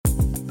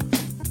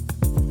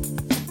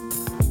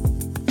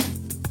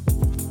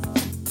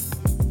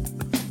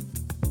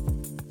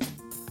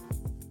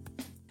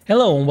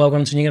Hello and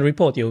welcome to Nikon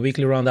Report, your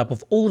weekly roundup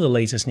of all the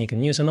latest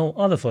Nikon news and all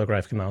other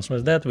photographic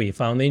announcements that we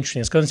found interesting.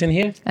 It's Konstantin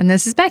here. And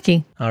this is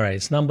Becky. All right,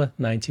 it's number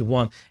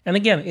 91. And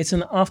again, it's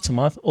an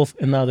aftermath of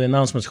another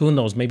announcement. Who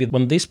knows, maybe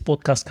when this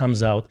podcast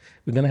comes out,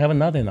 we're going to have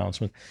another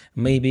announcement.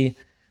 Maybe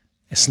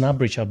a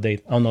SnapBridge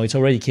update. Oh no, it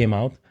already came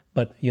out,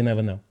 but you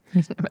never know.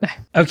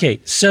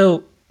 Okay,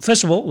 so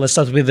first of all, let's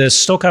start with the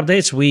stock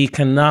updates. We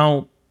can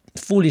now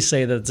fully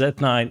say that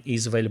Z9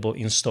 is available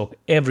in stock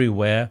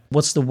everywhere.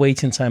 What's the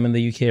waiting time in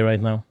the UK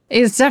right now?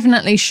 It's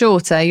definitely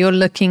shorter. You're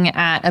looking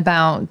at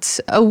about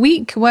a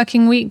week,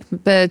 working week,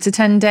 to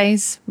 10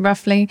 days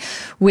roughly,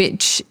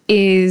 which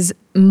is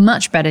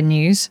much better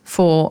news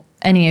for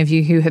any of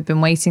you who have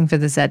been waiting for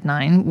the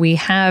Z9. We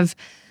have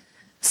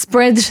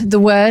spread the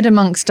word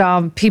amongst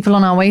our people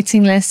on our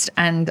waiting list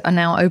and are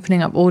now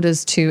opening up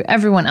orders to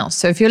everyone else.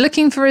 So if you're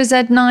looking for a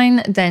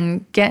Z9,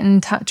 then get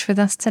in touch with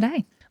us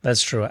today.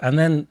 That's true. And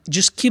then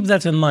just keep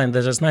that in mind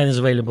that Z9 is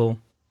available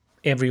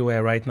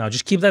everywhere right now.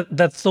 Just keep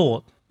that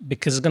thought,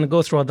 because it's going to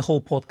go throughout the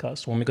whole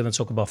podcast when we're going to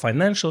talk about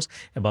financials,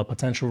 about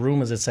potential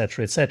rumors,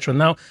 etc., etc.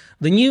 Now,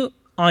 the new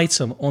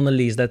item on the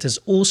list that is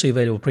also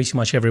available pretty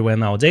much everywhere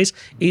nowadays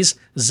is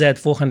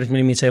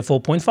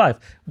Z400mm 4.5.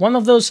 One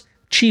of those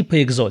cheaper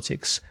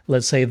exotics,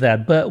 let's say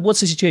that. But what's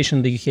the situation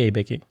in the UK,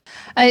 Becky?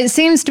 It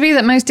seems to be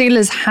that most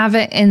dealers have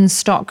it in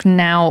stock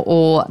now,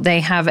 or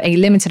they have a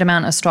limited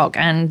amount of stock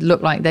and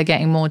look like they're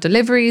getting more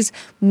deliveries.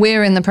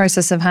 We're in the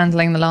process of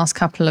handling the last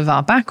couple of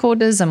our back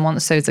orders, and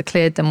once those are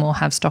cleared, then we'll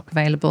have stock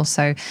available.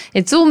 So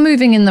it's all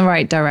moving in the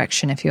right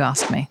direction, if you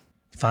ask me.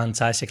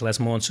 Fantastic. Let's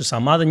move on to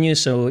some other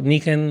news. So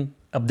Nikon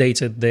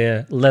updated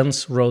their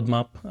lens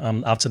roadmap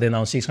after they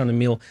announced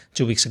 600mm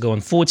 2 weeks ago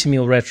and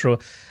 40mm retro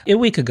a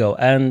week ago.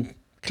 And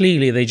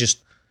clearly, they just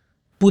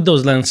put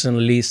those lenses on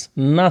the list.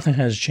 Nothing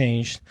has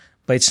changed,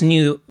 but it's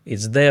new.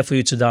 It's there for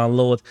you to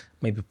download,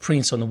 maybe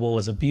print on the wall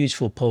as a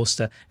beautiful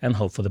poster, and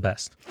hope for the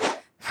best.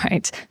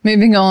 Right.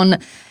 Moving on.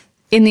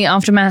 In the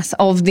aftermath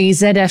of the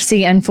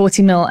ZFC and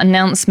 40mm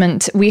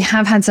announcement, we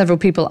have had several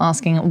people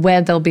asking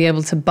where they'll be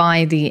able to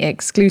buy the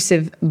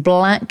exclusive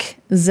black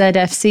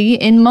ZFC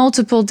in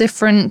multiple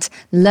different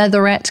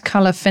leatherette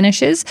color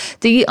finishes.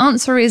 The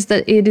answer is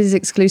that it is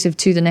exclusive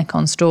to the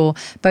Nikon store,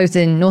 both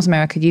in North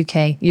America,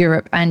 UK,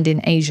 Europe, and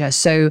in Asia.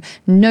 So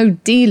no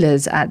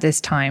dealers at this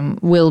time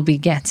will be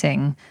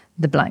getting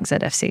the black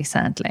ZFC,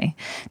 sadly.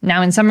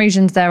 Now, in some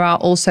regions, there are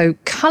also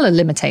color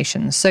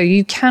limitations. So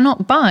you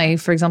cannot buy,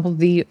 for example,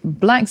 the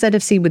black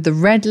ZFC with the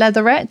red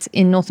leatherette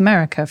in North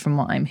America, from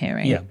what I'm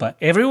hearing. Yeah, but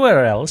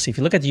everywhere else, if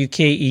you look at UK,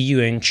 EU,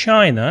 and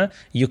China,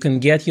 you can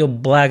get your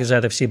black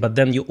ZFC, but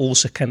then you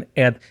also can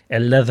add a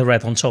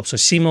leatherette on top. So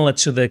similar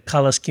to the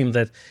color scheme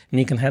that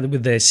Nikon had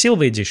with their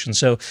silver edition.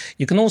 So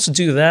you can also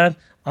do that.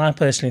 I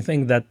personally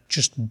think that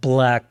just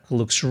black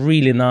looks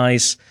really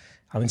nice.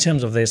 In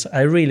terms of this,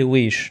 I really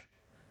wish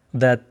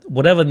that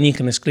whatever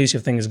Nikon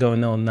exclusive thing is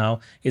going on now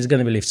is going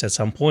to be lifted at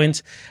some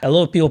point. A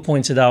lot of people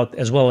pointed out,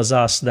 as well as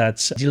us,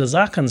 that dealers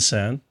are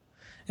concerned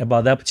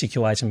about that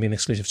particular item being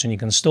exclusive to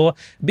Nikon store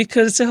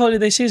because it's a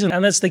holiday season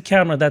and that's the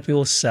camera that we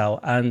will sell.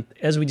 And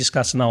as we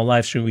discussed in our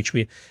live stream, which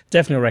we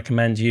definitely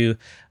recommend you,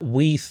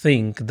 we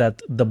think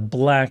that the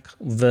black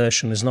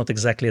version is not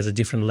exactly as a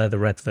different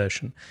leatherette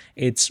version.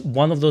 It's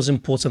one of those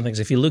important things.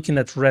 If you're looking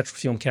at retro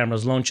film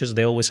cameras launches,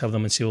 they always have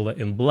them in silver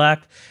and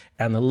black.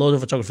 And a lot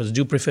of photographers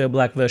do prefer a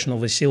black version of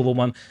the silver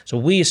one. So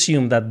we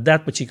assume that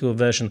that particular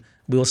version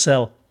will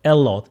sell a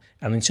lot.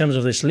 And in terms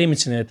of this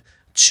limiting it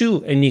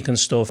to a Nikon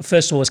store,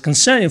 first of all, it's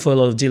concerning for a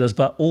lot of dealers,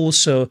 but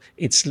also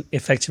it's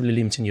effectively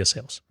limiting your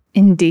sales.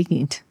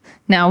 Indeed.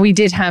 Now, we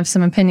did have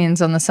some opinions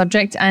on the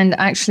subject and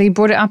actually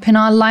brought it up in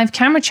our live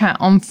camera chat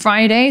on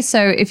Friday.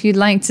 So if you'd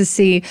like to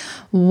see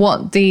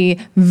what the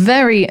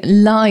very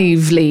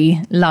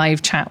lively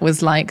live chat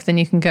was like, then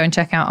you can go and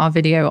check out our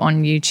video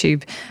on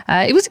YouTube.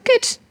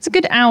 It's a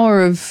good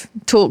hour of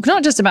talk,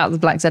 not just about the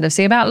black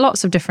ZFC, about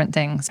lots of different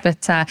things.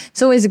 But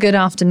it's always a good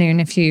afternoon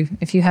if you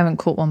haven't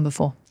caught one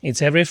before.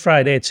 It's every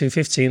Friday at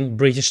 2:15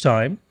 British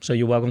time. So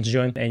you're welcome to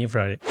join any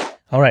Friday.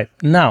 All right,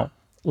 now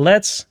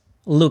let's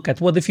look at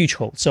what the future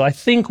holds. So I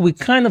think we're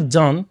kind of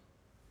done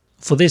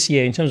for this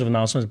year in terms of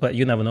announcements, but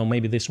you never know.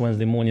 Maybe this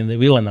Wednesday morning they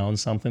will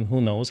announce something.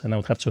 Who knows? And I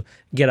would have to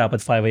get up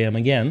at 5 a.m.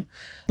 again.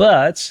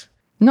 But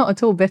not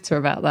at all bitter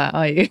about that,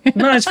 are you?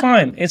 No, it's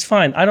fine. It's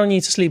fine. I don't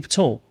need to sleep at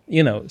all,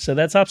 so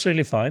that's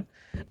absolutely fine.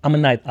 I'm a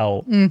night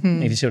owl,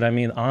 if you see what I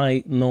mean.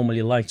 I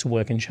normally like to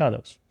work in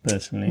shadows,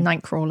 personally.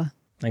 Nightcrawler.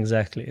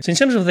 Exactly. So in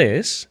terms of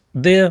this,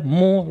 there are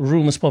more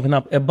rumors popping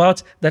up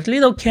about that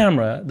little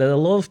camera that a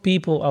lot of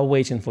people are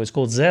waiting for. It's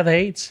called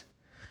Z8,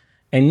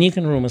 and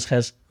Nikon Rumors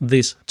has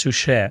this to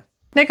share.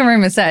 Nikon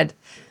Rumors said,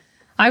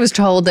 I was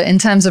told that in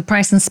terms of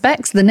price and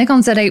specs, the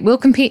Nikon Z8 will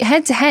compete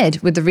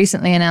head-to-head with the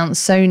recently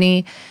announced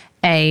Sony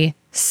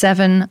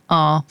A7R5.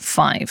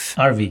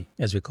 RV,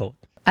 as we call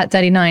it. At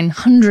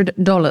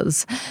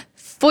 $3,900.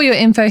 For your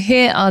info,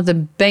 here are the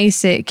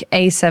basic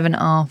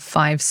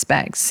A7R5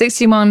 specs.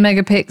 61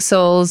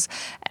 megapixels,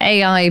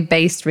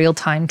 AI-based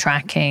real-time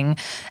tracking,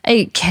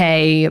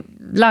 8K,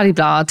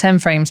 blah-de-blah, 10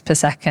 frames per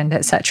second,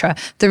 etc.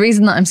 The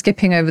reason that I'm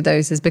skipping over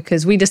those is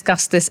because we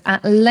discussed this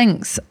at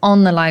length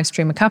on the live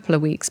stream a couple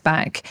of weeks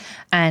back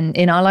and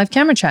in our live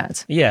camera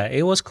chat. Yeah,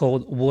 it was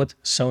called What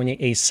Sony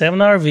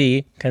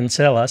A7RV Can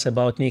Tell Us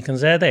About Nikon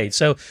Z8.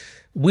 So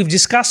we've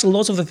discussed a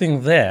lot of the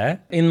things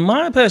there. In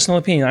my personal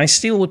opinion, I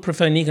still would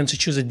prefer Nikon to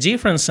choose a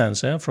different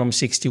sensor from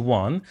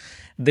 61.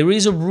 There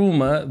is a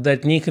rumor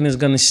that Nikon is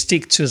going to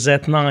stick to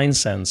Z9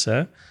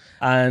 sensor.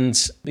 And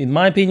in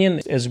my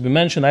opinion, as we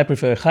mentioned, I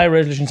prefer a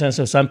high-resolution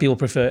sensor. Some people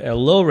prefer a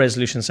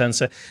low-resolution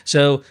sensor.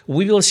 So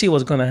we will see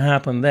what's going to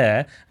happen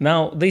there.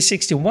 Now, the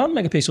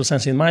 61-megapixel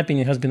sensor, in my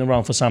opinion, has been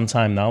around for some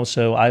time now.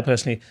 So I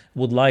personally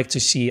would like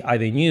to see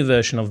either a new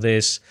version of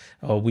this,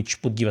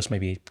 which would give us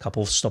maybe a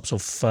couple of stops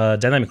of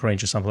dynamic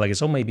range or something like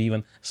this, or maybe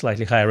even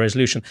slightly higher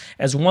resolution.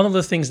 As one of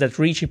the things that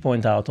Richie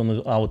pointed out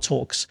on our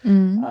talks,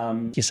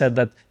 he said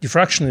that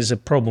diffraction is a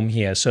problem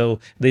here. So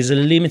there's a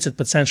limited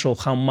potential of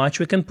how much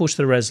we can push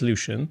the resolution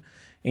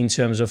in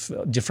terms of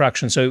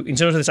diffraction. So in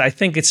terms of this, I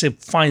think it's a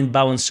fine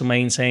balance to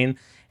maintain.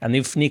 And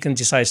if Nikon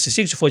decides to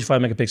stick to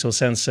 45 megapixel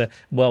sensor,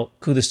 well,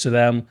 kudos to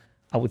them.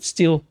 I would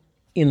still,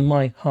 in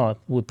my heart,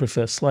 would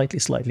prefer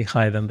slightly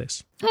higher than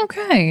this.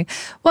 Okay.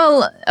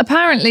 Well,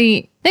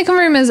 apparently, Nikon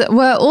rumors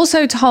were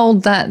also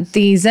told that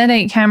the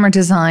Z8 camera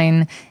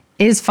design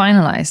is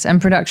finalized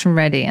and production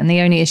ready. And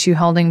the only issue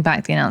holding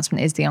back the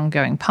announcement is the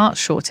ongoing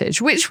parts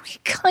shortage, which we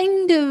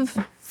kind of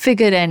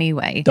figured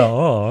anyway.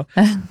 Duh.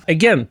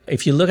 Again,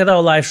 if you look at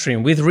our live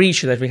stream with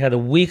Richie that we had a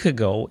week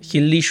ago, he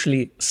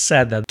literally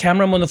said that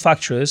camera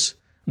manufacturers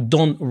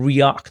don't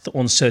react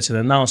on certain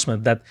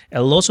announcement, that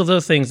a lot of the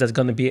things that's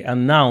going to be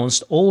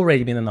announced,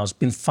 already been announced,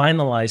 been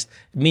finalized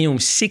minimum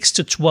 6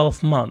 to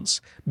 12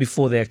 months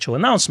before the actual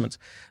announcement.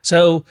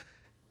 So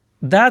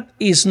that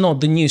is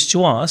not the news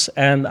to us,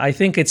 and I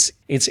think it's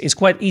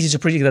quite easy to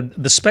predict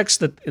that the specs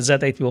that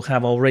Z8 will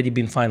have already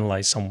been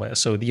finalized somewhere.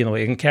 So,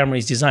 a camera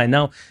is designed.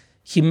 Now,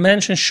 he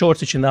mentioned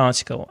shortage in the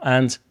article,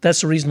 and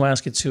that's the reason why I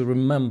asked you to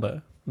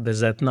remember the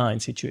Z9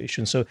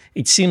 situation. So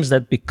it seems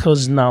that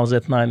because now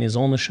Z9 is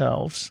on the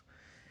shelves,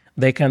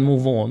 they can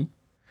move on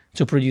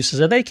to produce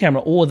a Z8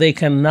 camera, or they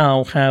can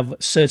now have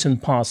certain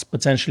parts,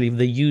 potentially if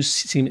they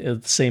use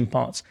the same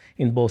parts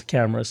in both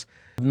cameras,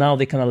 now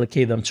they can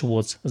allocate them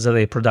towards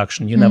Z8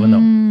 production. You never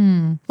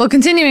know. Well,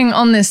 continuing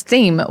on this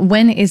theme,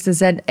 when is the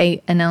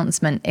Z8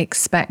 announcement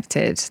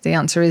expected? The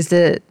answer is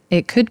that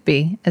it could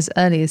be as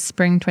early as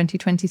spring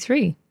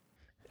 2023.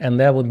 And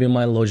that would be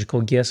my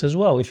logical guess as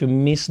well. If you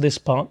miss this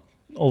part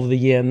of the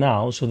year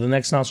now, so the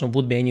next announcement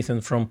would be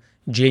anything from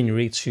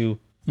January to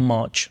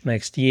March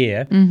next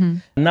year.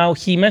 Now,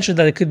 he mentioned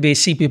that it could be a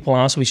CP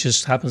Plus, which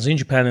just happens in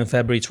Japan in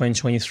February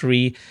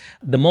 2023.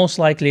 The most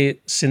likely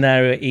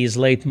scenario is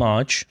late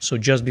March, so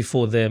just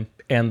before the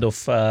end of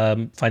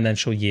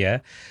financial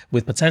year,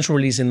 with potential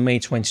release in May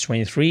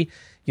 2023.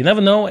 You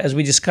never know. As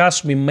we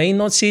discussed, we may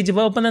not see a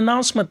development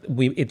announcement.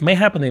 It may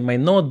happen, it may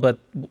not, but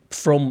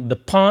from the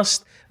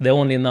past, they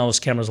only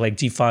announced cameras like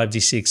D5,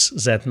 D6,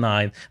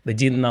 Z9. They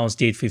didn't announce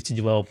the 850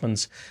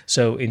 developments.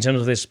 So in terms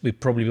of this, we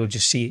probably will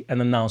just see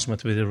an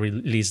announcement with a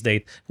release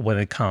date when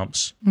it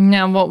comes.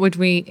 Now, what would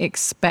we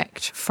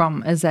expect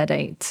from a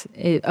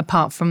Z8,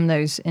 apart from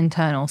those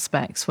internal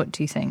specs? What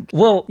do you think?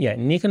 Well, yeah,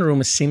 Nikon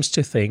rumors seems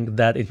to think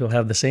that it will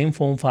have the same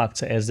form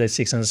factor as the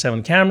 6 and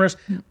 7 cameras.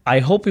 I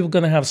hope we're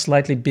going to have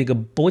slightly bigger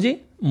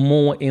body,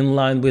 more in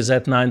line with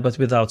Z9, but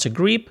without a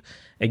grip.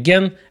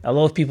 Again, a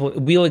lot of people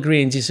will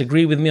agree and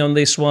disagree with me on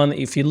this one.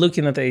 If you're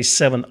looking at a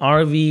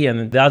 7RV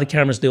and the other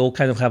cameras, they all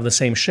kind of have the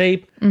same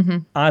shape.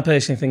 I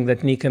personally think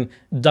that Nikon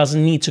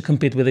doesn't need to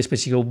compete with this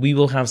particular. We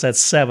will have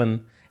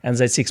Z7 and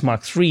Z6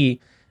 Mark III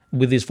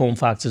with these form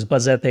factors, but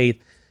Z8,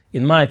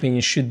 in my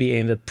opinion, should be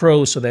aimed at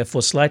pro, so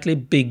therefore slightly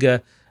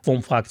bigger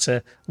form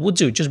factor would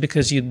do, just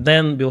because you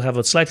then will have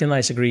a slightly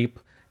nicer grip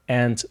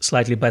and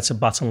slightly better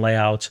button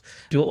layout.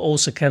 You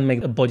also can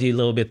make the body a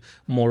little bit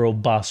more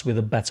robust with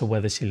a better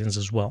weather sealants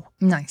as well.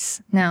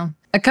 Nice. Now,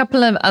 a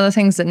couple of other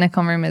things that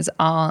Nikon rumors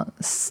are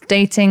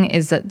stating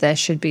is that there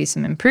should be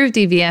some improved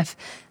DVF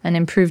and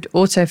improved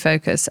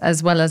autofocus,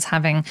 as well as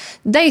having,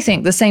 they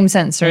think, the same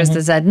sensor as the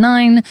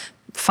Z9.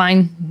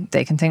 Fine,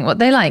 they can think what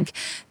they like.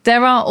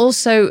 There are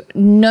also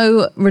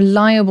no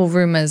reliable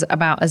rumors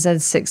about a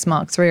Z6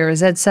 Mark III or a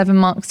Z7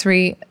 Mark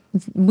III.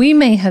 We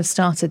may have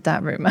started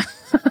that rumor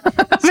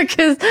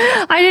because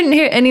I didn't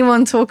hear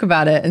anyone talk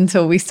about it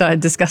until we started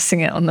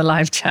discussing it on the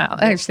live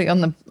chat. Actually, on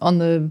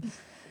the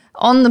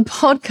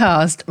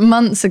podcast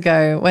months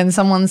ago, when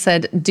someone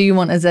said, "Do you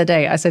want a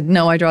Z8?" I said,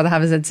 "No, I'd rather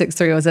have a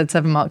Z6 III or a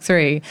Z7 Mark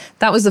III."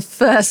 That was the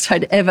first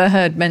I'd ever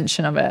heard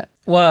mention of it.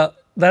 Well,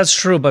 that's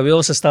true, but we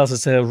also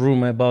started a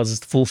rumor about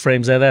full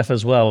frame ZF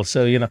as well.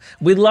 So,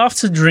 we love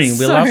to dream,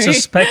 we love to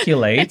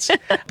speculate.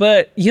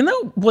 But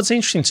what's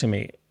interesting to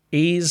me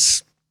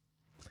is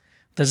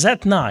the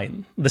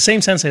Z9, the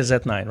same sensor as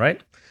Z9,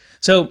 right?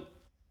 So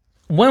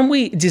when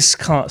we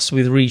discussed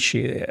with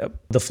Richie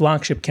the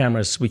flagship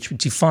cameras, which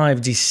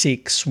D5,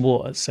 D6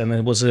 was, and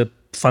it was a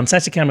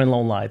fantastic camera in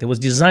low light. It was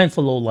designed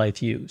for low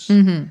light use.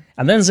 And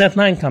then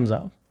Z9 comes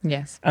out.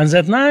 Yes. And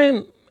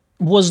Z9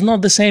 was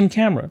not the same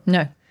camera.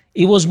 No.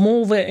 It was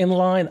more of in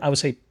line, I would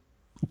say,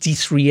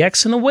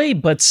 D3X in a way,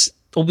 but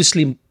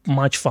obviously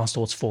much faster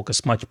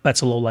autofocus, much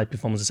better low light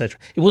performance, etc.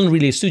 It wasn't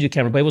really a studio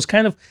camera, but it was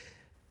kind of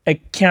a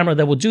camera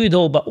that would do it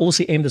all, but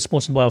also aimed at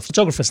sports and wild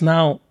photographers.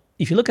 Now,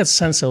 if you look at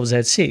sensor of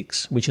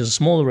Z6, which is a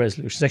smaller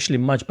resolution, it's actually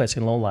much better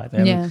in low light.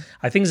 And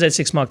I think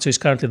Z6 Mark II is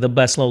currently the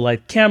best low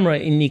light camera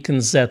in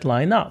Nikon's Z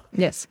lineup.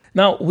 Yes.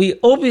 Now, we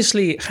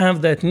obviously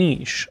have that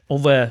niche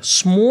of a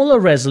smaller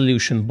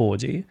resolution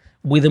body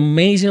with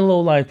amazing low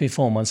light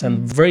performance and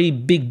very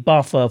big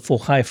buffer for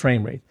high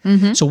frame rate.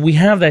 So we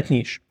have that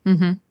niche.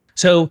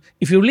 So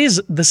if you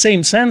release the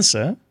same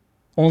sensor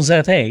on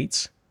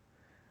Z8,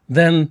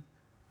 then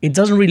it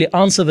doesn't really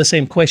answer the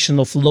same question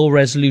of low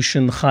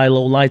resolution, high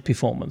low light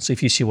performance,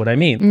 if you see what I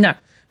mean. No.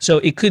 So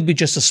it could be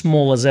just a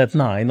smaller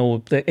Z9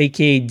 or the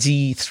aka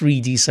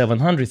D3,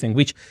 D700 thing,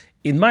 which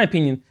in my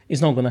opinion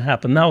is not going to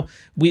happen. Now,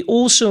 we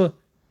also,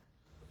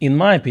 in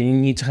my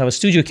opinion, need to have a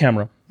studio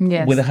camera.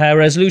 Yes. With a higher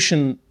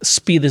resolution,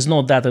 speed is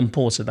not that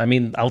important. I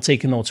mean, I'll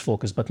take a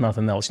autofocus, but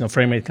nothing else.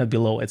 Frame rate can be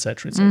low,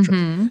 etc.,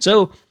 etc.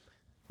 So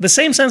the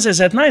same sensor as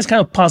Z9 is kind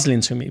of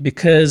puzzling to me,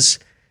 because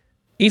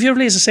if you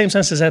release the same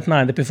sensor as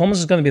Z9, the performance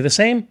is going to be the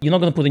same. You're not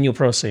going to put a new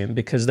processor in,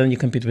 because then you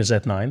compete with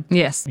Z9.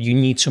 Yes. You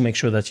need to make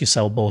sure that you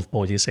sell both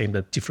bodies aimed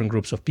at different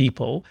groups of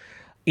people.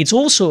 It's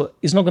also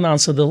is not going to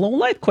answer the low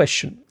light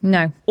question.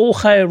 No. Or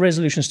higher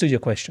resolution studio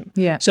question.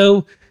 Yeah.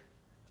 So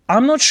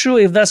I'm not sure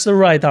if that's the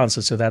right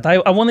answer to that.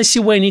 I want to see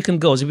where Nikon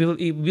goes.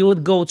 Will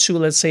it go to,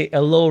 let's say,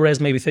 a low res,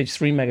 maybe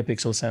 33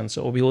 megapixel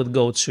sensor, or will it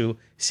go to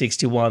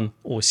 61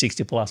 or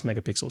 60 plus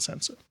megapixel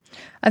sensor?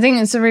 I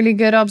think it's a really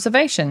good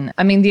observation.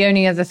 I mean, the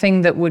only other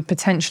thing that would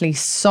potentially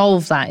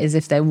solve that is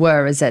if there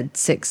were a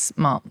Z6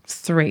 Mark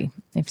III,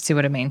 if you see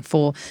what I mean,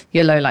 for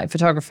your low light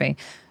photography.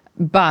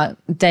 But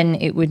then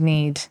it would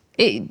need...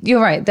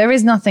 You're right. There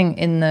is nothing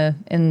in the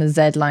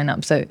Z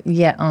lineup, so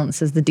yet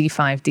answers the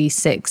D5,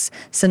 D6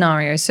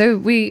 scenario. So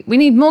we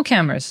need more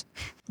cameras.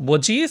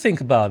 What do you think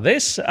about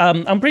this?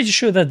 I'm pretty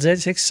sure that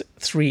Z6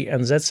 III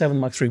and Z7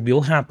 Mark III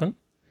will happen.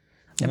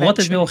 Eventually. What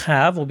it will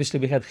have, obviously,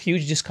 we had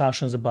huge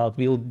discussions about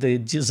will the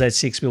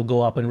Z6 will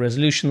go up in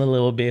resolution a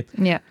little bit.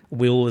 Yeah.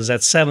 Will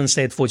Z7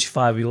 stay at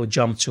 45? Will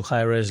jump to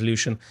higher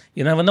resolution?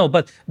 You never know.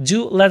 But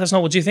do let us know,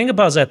 what do you think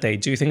about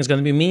Z8? Do you think it's going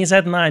to be mini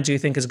Z9? Do you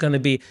think it's going to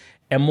be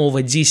a more of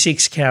a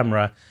D6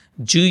 camera?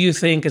 Do you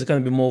think it's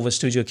going to be more of a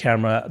studio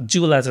camera?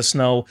 Do let us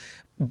know.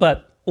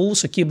 But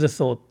also keep the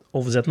thought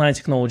of Z9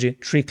 technology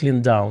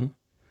trickling down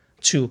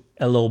to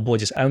a low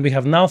bodies. And we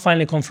have now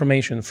finally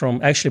confirmation from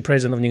actually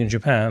President of Nikon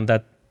Japan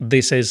that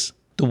this is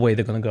the way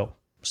they're going to go.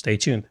 Stay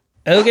tuned.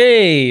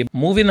 Okay,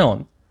 moving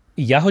on.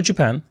 Yahoo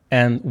Japan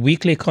and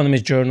Weekly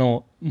Economist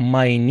journal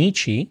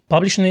Mainichi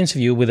published an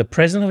interview with the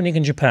president of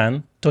Nikon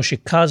Japan,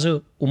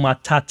 Toshikazu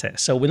Umatate.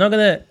 So we're not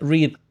going to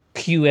read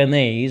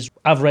Q&As.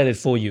 I've read it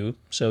for you.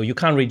 So you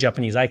can't read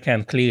Japanese. I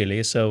can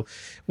clearly. So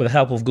with the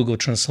help of Google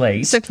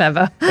Translate. So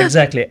clever.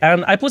 Exactly.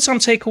 And I put some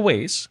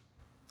takeaways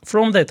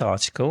from that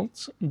article,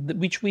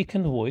 which we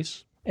can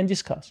voice and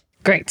discuss.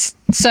 Great.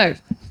 So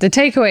the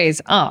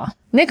takeaways are: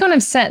 Nikon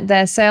have set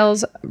their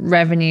sales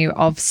revenue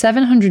of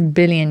 700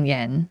 billion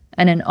yen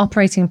and an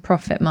operating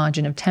profit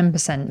margin of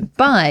 10%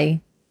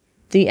 by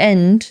the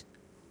end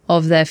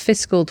of their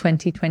fiscal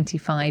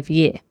 2025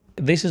 year.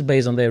 This is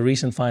based on their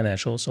recent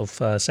financials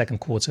of second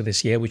quarter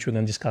this year, which we're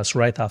going to discuss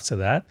right after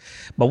that.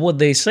 But what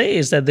they say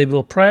is that they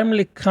will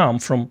primarily come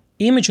from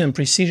imaging and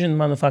precision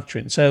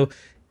manufacturing. So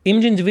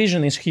imaging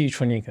division is huge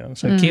for Nikon.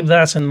 So keep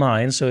that in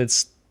mind. So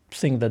it's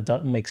thing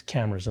that makes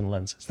cameras and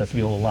lenses that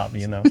we all love,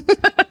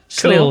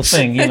 It's a little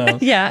thing,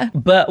 Yeah.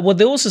 But what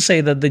they also say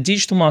that the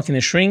digital market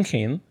is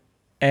shrinking,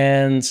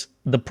 and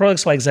the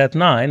products like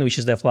Z9, which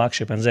is their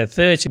flagship, and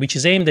Z30, which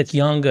is aimed at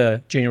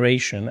younger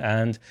generation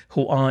and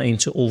who are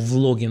into all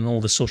vlogging and all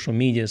the social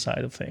media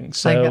side of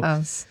things. Like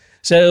us.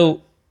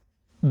 So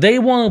they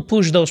want to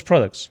push those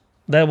products.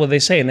 That's what they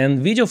say. And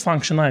then video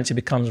functionality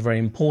becomes very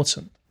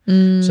important.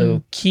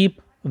 So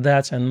keep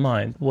that in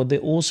mind. What they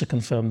also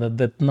confirm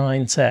that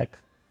 9 tech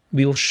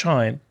will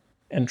shine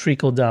and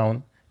trickle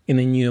down in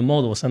the newer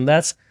models. And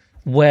that's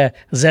where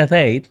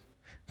Z8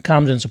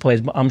 comes into place.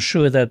 But I'm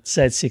sure that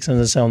Z6 and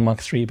Z7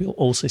 Mark III will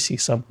also see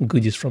some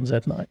goodies from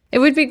Z9. It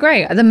would be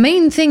great. The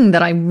main thing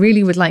that I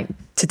really would like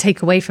to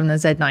take away from the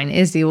Z9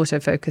 is the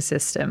autofocus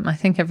system. I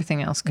think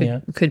everything else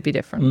could be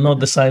different. Not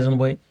the size and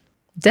weight.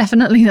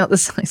 Definitely not the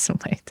size and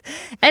weight.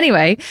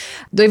 Anyway,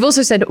 they've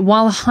also said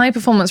while high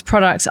performance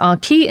products are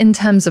key in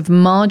terms of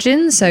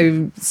margin,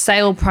 so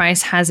sale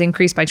price has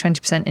increased by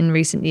 20% in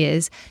recent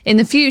years, in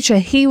the future,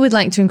 he would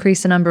like to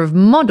increase the number of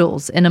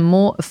models in a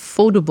more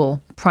affordable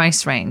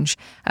price range,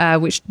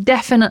 which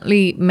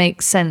definitely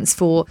makes sense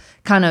for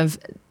kind of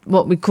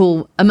what we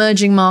call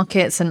emerging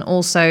markets and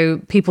also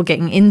people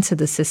getting into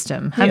the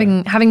system.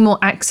 Having more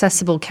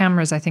accessible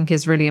cameras, I think,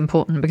 is really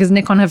important because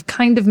Nikon have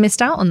kind of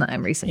missed out on that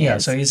in recent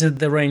years. Yeah, so is it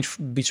the range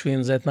between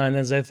Z9 and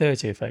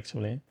Z30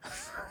 effectively?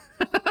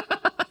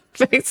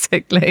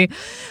 basically.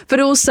 But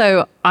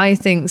also, I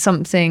think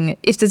something,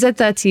 if the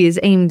Z30 is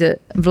aimed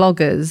at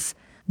vloggers,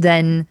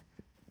 then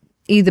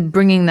either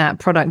bringing that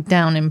product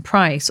down in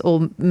price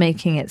or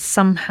making it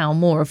somehow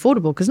more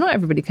affordable, because not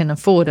everybody can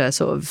afford a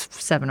sort of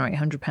 £700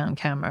 or £800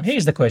 camera.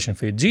 Here's the question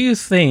for you. Do you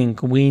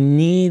think we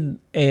need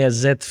a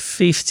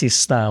Z50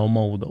 style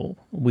model,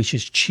 which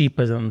is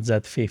cheaper than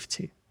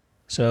Z50?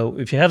 So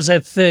if you have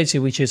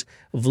Z30, which is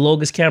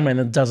vlogger's camera and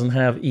it doesn't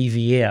have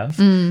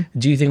EVF,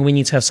 do you think we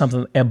need to have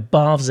something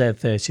above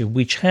Z30,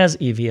 which has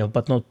EVF,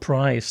 but not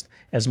priced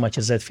as much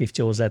as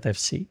Z50 or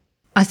ZFC?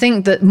 I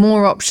think that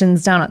more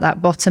options down at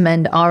that bottom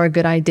end are a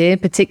good idea,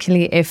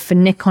 particularly if for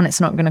Nikon it's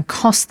not going to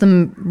cost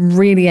them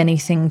really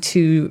anything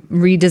to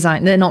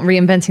redesign. They're not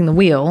reinventing the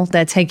wheel.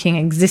 They're taking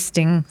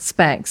existing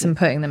specs and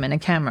putting them in a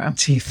camera.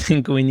 Do you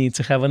think we need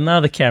to have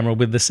another camera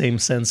with the same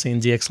sensor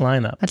in DX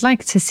lineup? I'd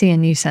like to see a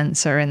new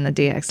sensor in the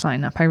DX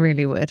lineup. I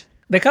really would.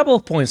 There are a couple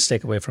of points to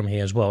take away from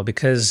here as well,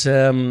 because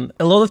a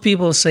lot of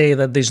people say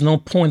that there's no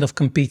point of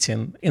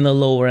competing in the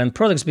lower end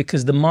products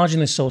because the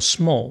margin is so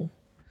small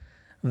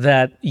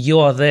that you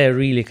are there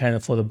really kind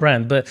of for the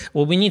brand. But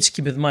what we need to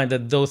keep in mind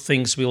that those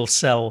things will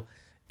sell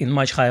in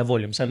much higher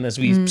volumes. And as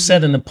we've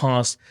said in the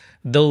past,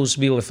 those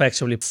will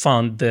effectively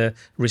fund the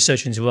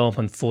research and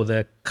development for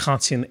the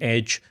cutting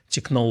edge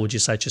technology,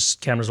 such as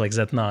cameras like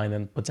Z9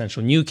 and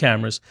potential new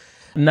cameras.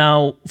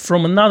 Now,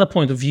 from another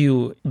point of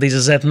view,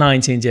 there's a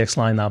Z90 in DX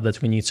lineup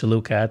that we need to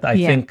look at. I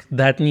think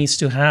that needs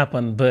to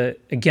happen. But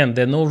again,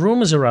 there are no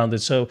rumors around it.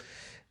 So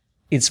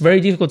it's very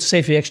difficult to say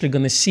if you're actually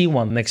going to see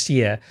one next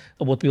year.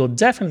 What we will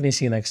definitely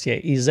see next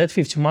year is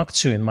Z50 Mark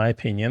II, in my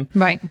opinion.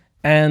 Right.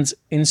 And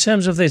in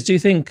terms of this, do you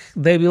think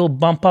they will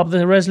bump up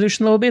the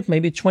resolution a little bit,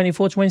 maybe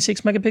 24,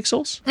 26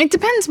 megapixels? It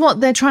depends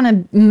what they're trying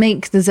to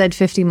make the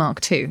Z50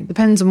 Mark II.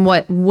 Depends on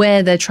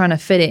where they're trying to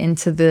fit it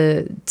into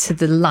the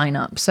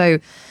lineup. So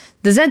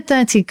the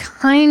Z30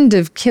 kind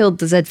of killed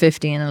the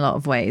Z50 in a lot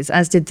of ways,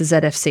 as did the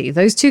ZFC.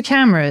 Those two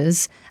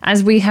cameras,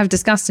 as we have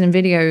discussed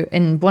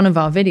in one of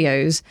our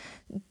videos,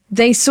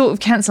 they sort of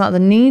cancel out the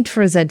need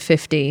for a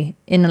Z50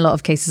 in a lot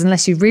of cases,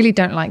 unless you really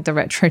don't like the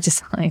retro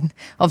design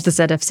of the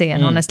ZFC.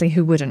 And honestly,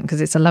 who wouldn't?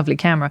 Because it's a lovely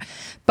camera.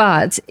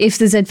 But if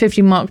the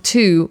Z50 Mark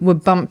II were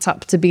bumped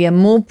up to be a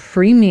more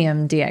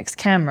premium DX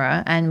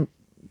camera and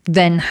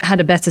then had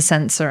a better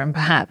sensor and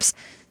perhaps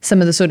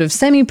some of the sort of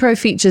semi-pro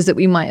features that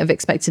we might have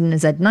expected in a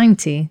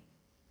Z90,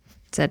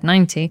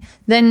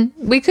 then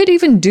we could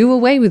even do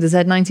away with the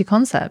Z90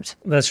 concept.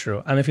 That's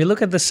true. And if you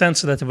look at the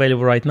sensor that's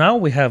available right now,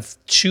 we have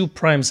two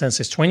prime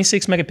sensors,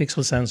 26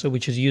 megapixel sensor,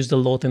 which is used a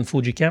lot in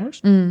Fuji cameras.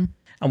 And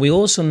we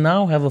also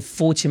now have a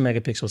 40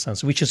 megapixel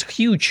sensor, which is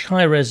huge,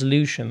 high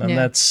resolution. And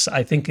that's,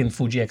 I think, in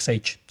Fuji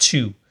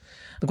X-H2.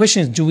 The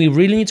question is, do we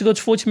really need to go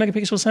to 40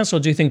 megapixel sensor, or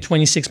do you think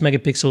 26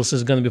 megapixels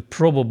is going to be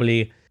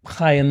probably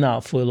high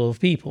enough for a lot of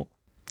people?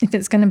 If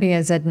it's going to be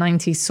a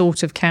Z90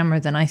 sort of camera,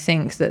 then I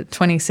think that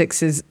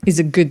 26 is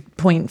a good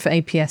point for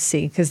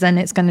APS-C, because then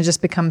it's going to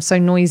just become so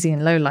noisy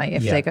and low light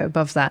if they go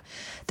above that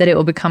it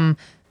will become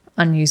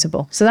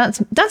unusable. So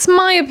that's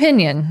my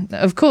opinion.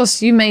 Of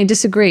course, you may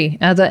disagree.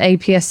 Other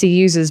APS-C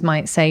users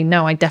might say,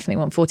 no, I definitely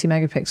want 40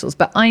 megapixels.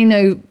 But I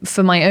know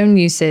for my own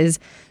uses,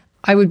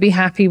 I would be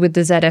happy with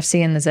the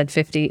ZFC and the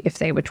Z50 if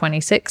they were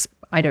 26.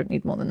 I don't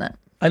need more than that.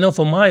 I know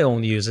for my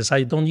own users,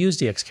 I don't use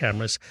DX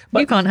cameras. But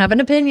you can't have an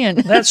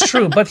opinion. That's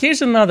true. But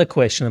here's another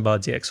question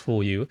about DX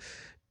for you.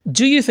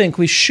 Do you think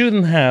we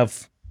shouldn't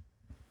have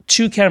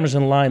two cameras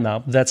in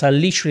lineup that are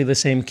literally the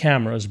same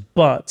cameras,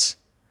 but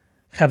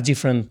have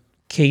different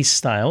case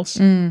styles?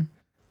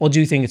 Or do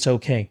you think it's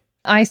okay?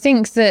 I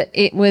think that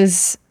it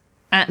was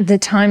at the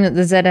time that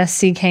the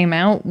ZSC came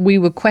out, we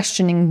were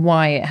questioning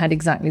why it had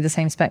exactly the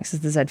same specs as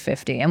the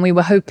Z50. And we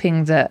were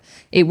hoping that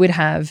it would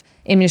have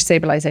image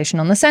stabilization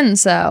on the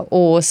sensor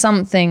or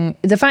something.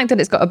 The fact that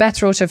it's got a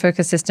better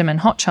autofocus system and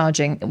hot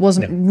charging, it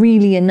wasn't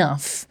really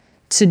enough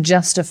to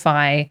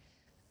justify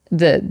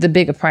the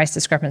bigger price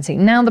discrepancy.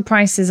 Now the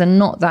prices are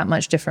not that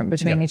much different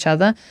between each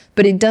other,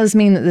 but it does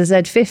mean that the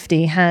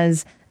Z50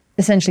 has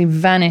essentially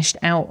vanished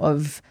out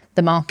of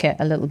the market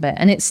a little bit.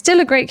 And it's still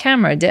a great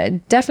camera.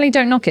 Definitely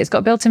don't knock it. It's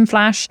got built-in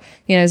flash.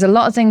 You know, there's a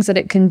lot of things that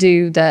it can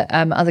do that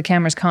other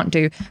cameras can't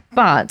do.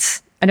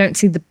 But I don't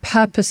see the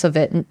purpose of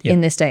it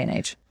in this day and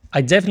age.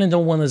 I definitely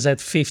don't want a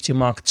Z50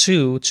 Mark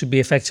II to be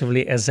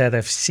effectively a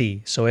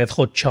ZFC. So it had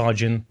hot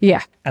charging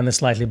and a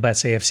slightly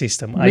better AF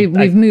system.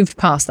 We've moved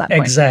past that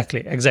point.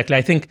 Exactly.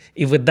 I think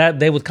if with that,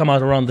 they would come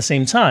out around the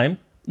same time,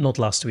 not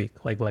last week,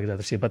 like Black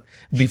ZFC, but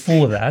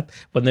before that,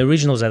 when the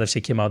original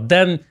ZFC came out,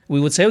 then we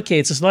would say, okay,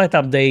 it's a slight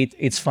update,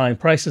 it's fine,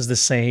 price is the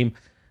same,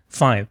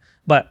 fine.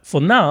 But for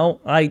now,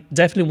 I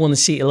definitely want to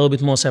see a little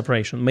bit more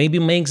separation. Maybe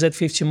make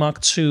Z50 Mark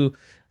II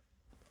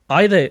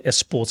either a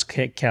sports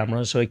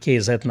camera, so a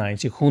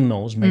KZ90, who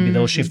knows, maybe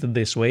they'll shift it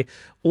this way,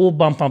 or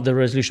bump up the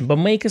resolution, but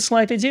make it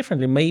slightly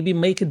differently. Maybe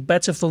make it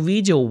better for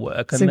video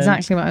work. That's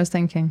exactly what I was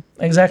thinking.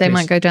 Exactly. They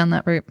might go down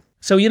that route.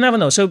 So you never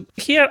know. So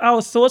here are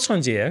our thoughts on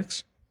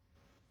DX.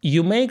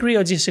 You may agree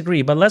or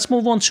disagree, but let's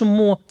move on to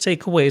more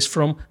takeaways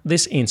from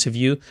this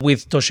interview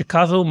with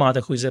Toshikazu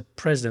Umata, who is the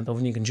president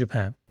of Nikon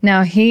Japan.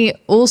 Now, he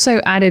also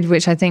added,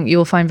 which I think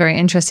you'll find very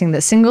interesting,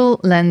 that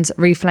single lens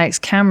reflex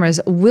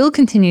cameras will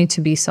continue to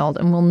be sold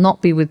and will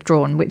not be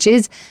withdrawn, which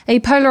is a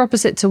polar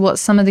opposite to what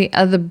some of the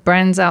other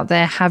brands out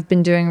there have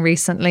been doing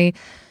recently.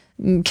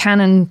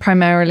 Canon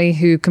primarily,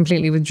 who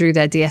completely withdrew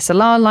their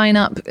DSLR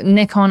lineup.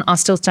 Nikon are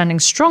still standing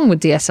strong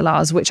with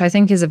DSLRs, which I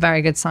think is a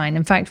very good sign.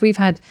 In fact, we've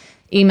had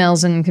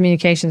emails and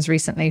communications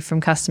recently from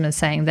customers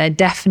saying they're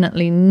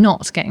definitely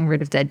not getting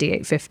rid of their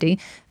D850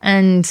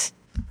 and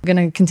going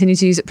to continue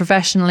to use it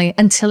professionally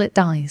until it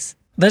dies.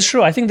 That's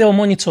true. I think they will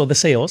monitor the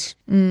sales.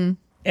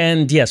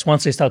 And yes,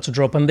 once they start to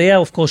drop, and they are,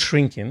 of course,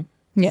 shrinking.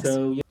 Yes.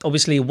 So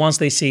obviously, once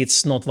they see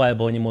it's not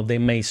viable anymore, they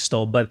may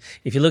stop. But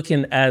if you're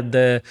looking at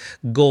the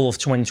goal of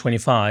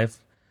 2025,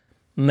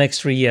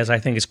 next 3 years, I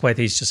think it's quite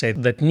easy to say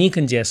that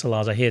Nikon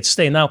DSLRs are here to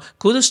stay. Now,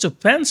 kudos to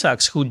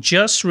Pentax, who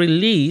just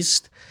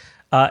released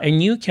a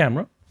new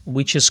camera,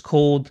 which is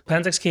called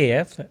Pentax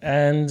KF,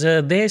 and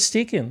they're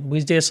sticking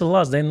with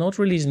DSLRs. They're not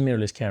releasing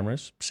mirrorless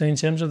cameras. So in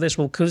terms of this,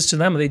 well, kudos to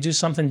them. They do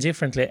something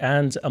differently,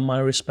 and my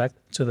respect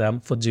to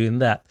them for doing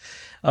that.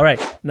 All right,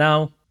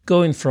 now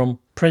going from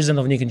president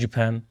of Nikon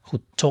Japan, who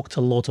talked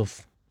a lot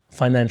of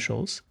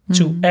financials,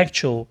 to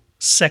actual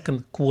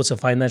second quarter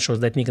financials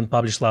that Nikon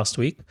published last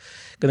week.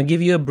 Going to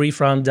give you a brief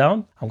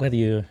rundown. I'm glad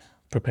you're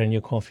preparing your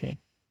coffee.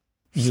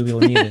 You will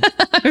need it.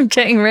 I'm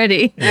getting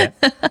ready. Yeah.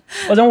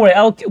 Well, don't worry.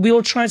 We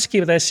will try to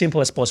keep it as simple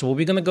as possible.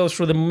 We're going to go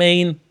through the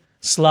main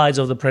slides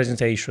of the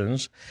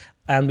presentations,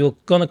 and we're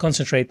going to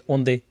concentrate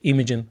on the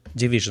imaging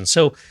division.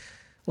 So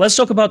let's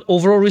talk about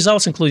overall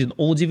results, including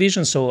all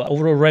divisions. So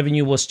overall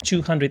revenue was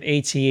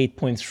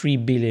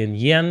 288.3 billion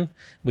yen,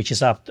 which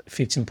is up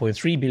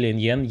 15.3 billion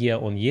yen year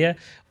on year.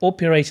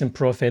 Operating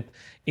profit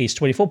is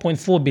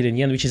 24.4 billion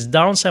yen, which is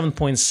down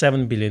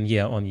 7.7 billion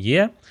year on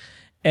year.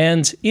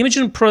 And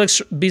imaging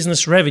products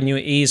business revenue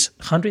is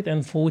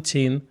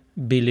 114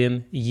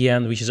 billion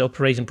yen, which is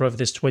operating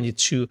profit is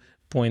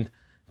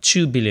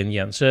 22.2 billion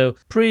yen. So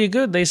pretty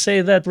good. They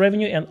say that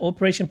revenue and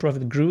operating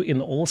profit grew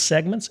in all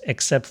segments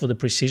except for the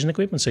precision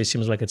equipment. So it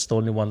seems like it's the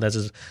only one that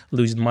is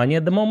losing money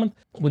at the moment.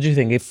 What do you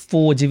think? If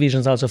 4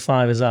 divisions out of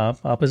 5 is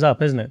up is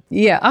up, isn't it?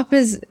 Yeah, up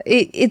is,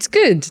 it's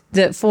good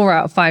that 4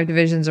 out of 5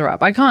 divisions are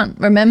up. I can't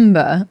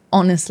remember,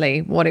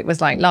 honestly, what it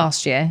was like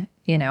last year.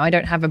 You know, I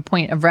don't have a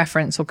point of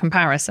reference or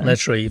comparison.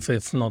 That's true.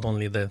 If not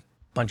only the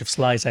bunch of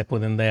slides I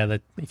put in there,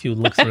 that if you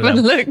look through haven't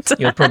them, looked.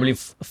 you'll probably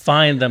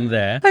find them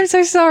there. I'm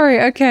so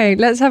sorry. Okay,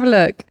 let's have a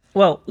look.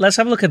 Well, let's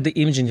have a look at the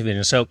imaging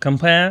division. So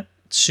compare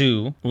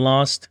to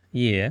last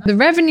year. The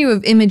revenue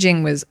of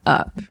imaging was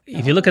up.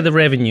 If you look at the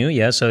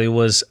revenue, so it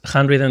was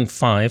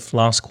 105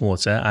 last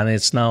quarter, and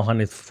it's now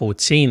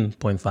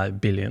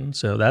 114.5 billion.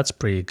 So that's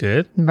pretty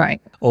good.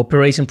 Right.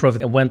 Operating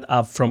profit went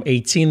up from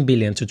 18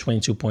 billion to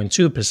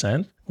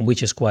 22.2%,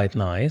 which is quite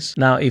nice.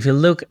 Now, if you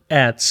look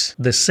at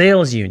the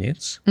sales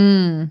units,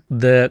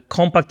 the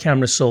compact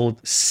camera sold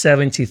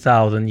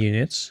 70,000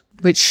 units.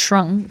 Which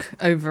shrunk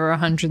over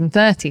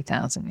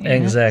 130,000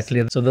 units.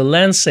 Exactly. So the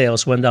lens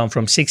sales went down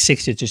from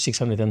 660 to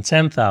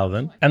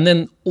 610,000. And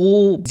then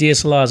all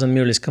DSLRs and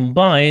mirrorless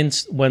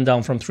combined went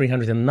down from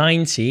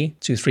 390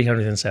 to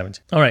 370.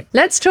 All right.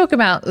 Let's talk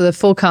about the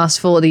forecast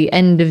for the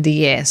end of the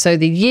year. So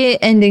the year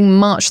ending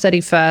March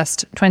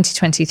 31st,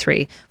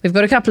 2023. We've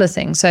got a couple of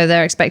things. So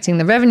they're expecting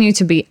the revenue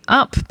to be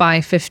up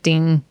by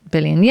 15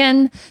 billion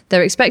yen.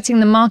 They're expecting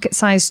the market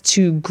size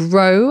to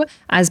grow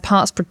as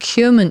parts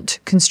procurement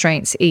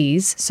constraints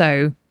ease.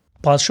 So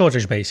parts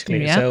shortage,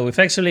 basically. Yeah. So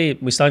effectively,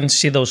 we're starting to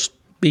see those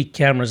big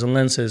cameras and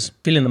lenses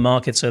filling the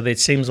market. So it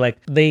seems like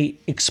they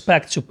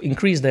expect to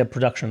increase their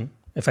production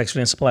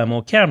effectively and supply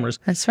more cameras.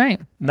 That's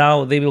right.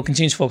 Now they will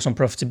continue to focus on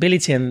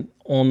profitability and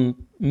on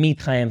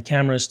mid-high-end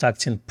cameras,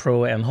 targeting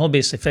pro and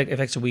hobbyists.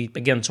 Effectively, we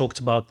again talked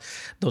about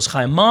those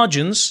high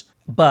margins.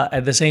 But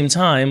at the same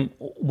time,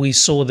 we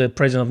saw the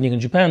president of Nikon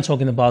Japan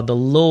talking about the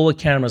lower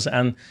cameras,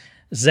 and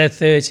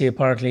Z30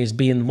 apparently is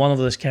being one of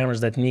those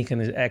cameras that Nikon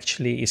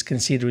is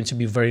considering to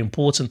be very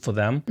important for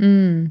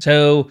them.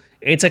 So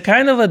it's a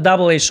kind of a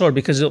double-edged sword,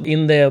 because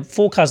in their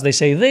forecast they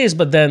say this,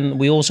 but then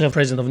we also have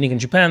president of Nikon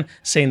Japan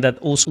saying that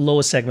also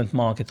lower segment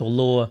market or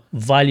lower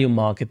value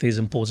market is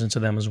important to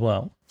them as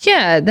well.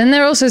 Yeah, then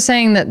they're also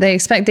saying that they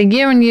expect the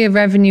year-on-year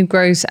revenue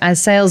growth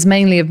as sales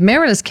mainly of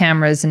mirrorless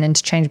cameras and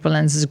interchangeable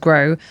lenses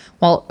grow,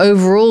 while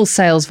overall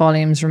sales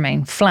volumes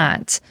remain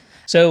flat.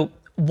 So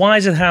why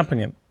is it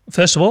happening?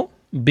 First of all,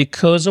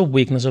 because of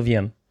weakness of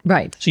yen.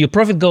 Right. So your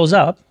profit goes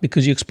up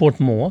because you export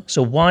more.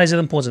 So why is it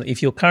important?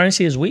 If your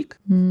currency is weak,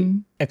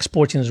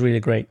 exporting is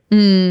really great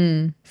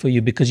for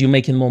you because you're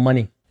making more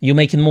money. You're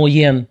making more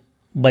yen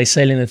by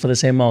selling it for the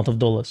same amount of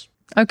dollars.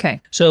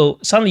 Okay. So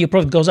suddenly your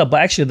profit goes up,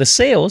 but actually the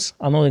sales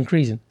are not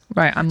increasing.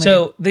 Right.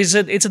 So it's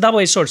a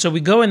double-edged sword. So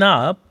we're going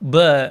up,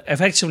 but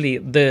effectively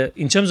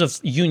in terms of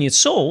units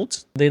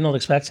sold, they're not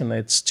expecting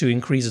it to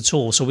increase at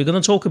all. So we're going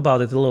to talk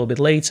about it a little bit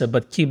later,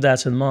 but keep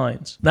that in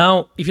mind.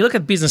 Now, if you look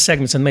at business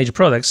segments and major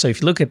products, so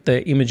if you look at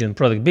the imaging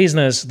product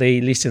business,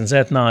 they list in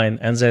Z9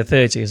 and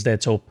Z30 is their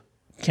top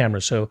camera.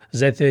 So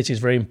Z30 is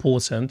very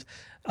important.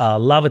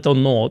 Love it or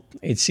not,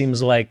 it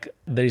seems like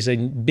there is a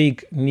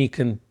big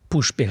Nikon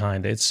push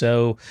behind it.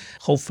 So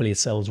hopefully it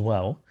sells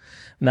well.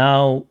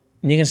 Now,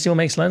 Nikon still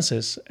makes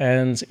lenses,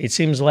 and it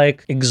seems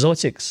like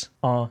exotics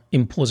are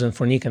important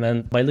for Nikon.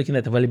 And by looking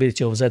at the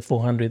availability of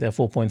Z400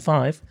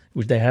 f4.5,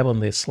 which they have on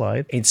this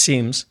slide, it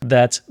seems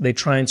that they're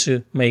trying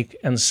to make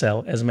and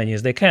sell as many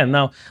as they can.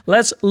 Now,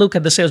 let's look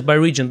at the sales by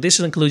region. This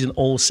is including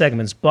all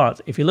segments, but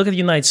if you look at the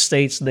United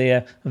States,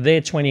 they're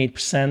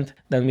 28%.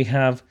 Then we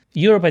have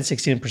Europe at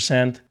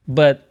 16%.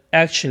 But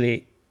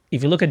actually,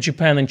 if you look at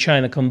Japan and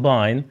China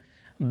combined,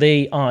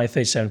 they are at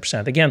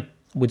 37%. Again,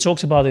 we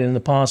talked about it in the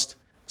past.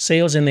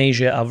 Sales in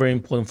Asia are very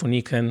important for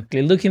Nikon.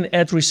 Looking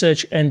at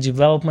research and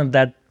development,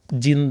 that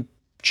didn't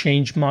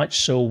change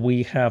much. So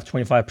we have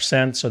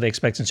 25%, so they're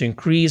expecting to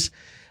increase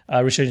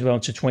research and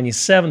development to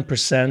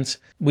 27%,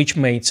 which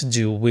may to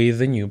do with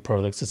the new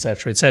products,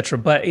 etc., etc.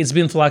 But it's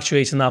been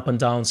fluctuating up and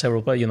down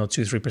several,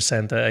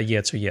 2-3%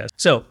 year to year.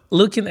 So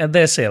looking at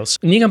their sales,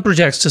 Nikon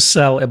projects to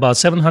sell about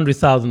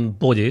 700,000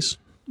 bodies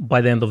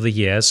by the end of the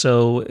year.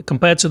 So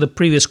compared to the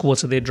previous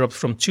quarter, they dropped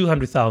from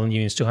 200,000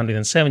 units to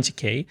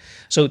 170K.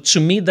 So to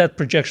meet that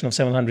projection of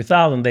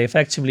 700,000, they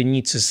effectively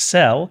need to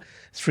sell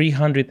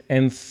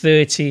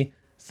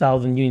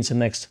 330,000 units in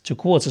the next 2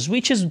 quarters,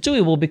 which is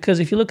doable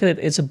because if you look at it,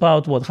 it's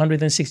about,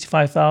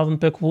 165,000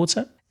 per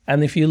quarter.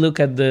 And if you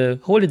look at the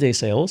holiday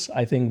sales,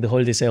 I think the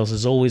holiday sales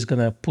is always going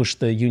to push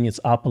the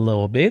units up a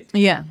little bit.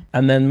 Yeah.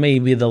 And then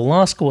maybe the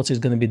last quarter is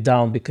going to be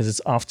down because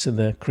it's after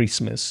the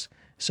Christmas.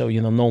 So,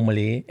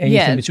 normally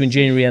anything between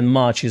January and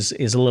March is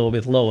a little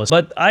bit lower.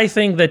 But I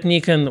think that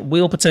Nikon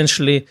will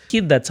potentially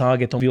hit that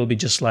target, or will be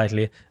just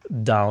slightly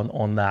down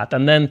on that.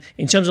 And then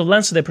in terms of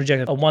lenses, they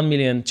projected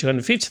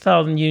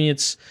 1,250,000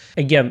 units.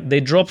 Again, they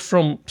dropped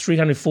from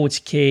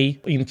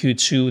 340K in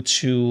Q2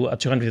 to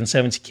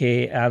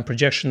 270K. And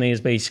projection is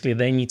basically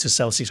they need to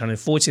sell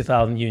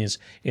 640,000 units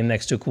in the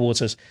next 2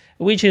 quarters,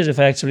 which is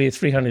effectively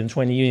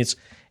 320 units.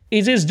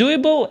 It is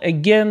doable.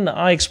 Again,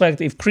 I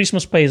expect if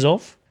Christmas pays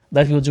off,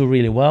 that will do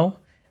really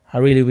well. I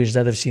really wish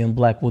that ZFC in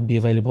black would be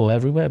available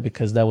everywhere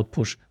because that would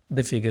push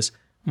the figures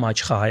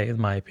much higher, in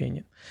my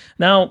opinion.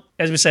 Now,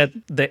 as we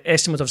said, the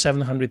estimate of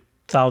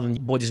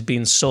 700,000 bodies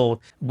being sold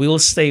will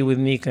stay with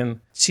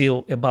Nikon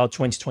till about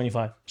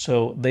 2025.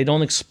 So they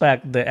don't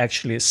expect the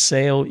actually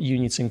sale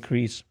units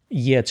increase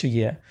year to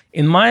year.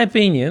 In my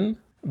opinion,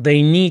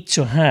 they need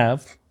to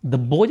have the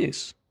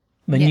bodies,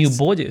 new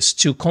bodies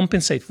to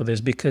compensate for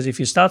this, because if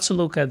you start to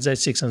look at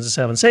Z6 and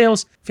Z7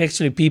 sales,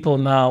 actually people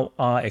now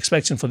are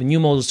expecting for the new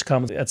models to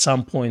come at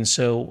some point,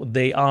 so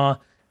they are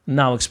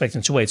now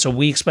expecting to wait. So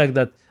we expect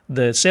that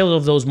the sales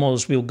of those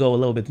models will go a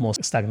little bit more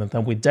stagnant,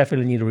 and we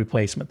definitely need a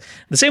replacement.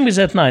 The same with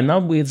Z9. Now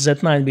with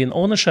Z9 being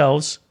on the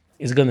shelves,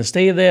 it's going to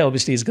stay there.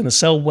 Obviously, it's going to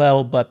sell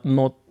well, but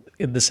not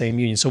at the same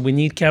unit. So we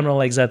need camera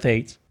like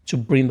Z8 to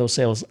bring those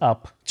sales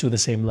up to the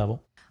same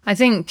level. I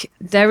think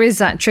there is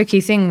that tricky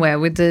thing where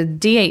with the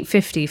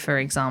D850, for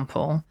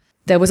example,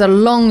 there was a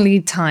long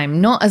lead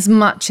time, not as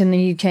much in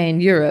the UK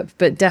and Europe,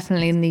 but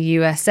definitely in the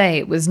USA.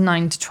 It was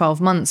 9 to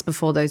 12 months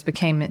before those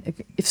became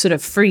sort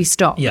of free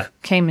stock,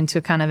 came into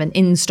a kind of an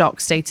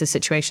in-stock status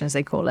situation, as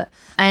they call it.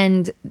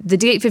 And the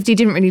D850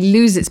 didn't really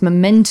lose its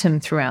momentum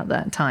throughout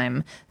that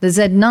time. The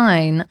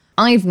Z9,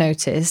 I've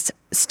noticed,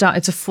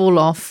 started to fall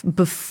off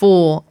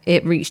before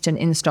it reached an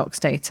in-stock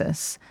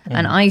status.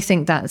 And I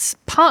think that's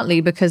partly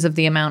because of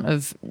the amount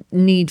of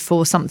need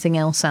for something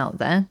else out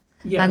there.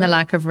 And the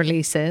lack of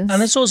releases.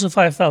 And it's also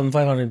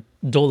 $5,500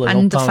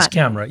 and or pounds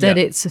camera. That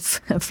it's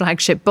a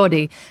flagship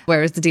body,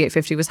 whereas the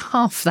D850 was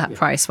half that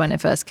price when it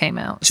first came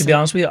out. To be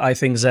honest with you, I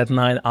think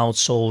Z9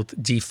 outsold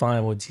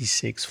D5 or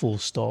D6 full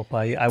stop.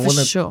 I want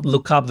to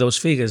look up those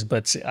figures,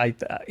 but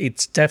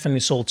it's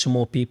definitely sold to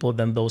more people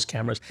than those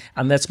cameras.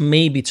 And that's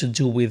maybe to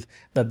do with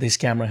that this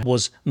camera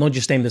was not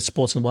just aimed at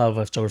sports and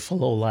wildlife photography for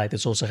low light,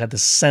 it's also had the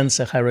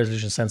sensor, high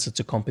resolution sensor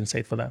to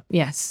compensate for that.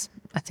 Yes,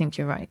 I think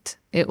you're right.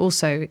 It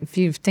also, if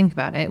you think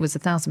about it, it was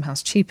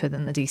 £1,000 cheaper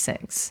than the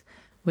D6,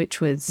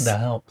 which was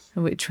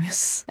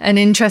an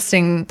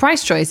interesting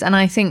price choice. And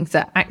I think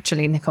that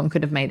actually Nikon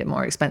could have made it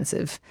more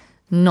expensive.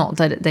 Not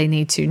that they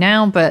need to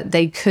now, but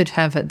they could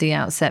have at the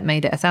outset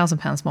made it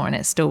 £1,000 more and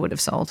it still would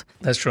have sold.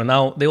 That's true.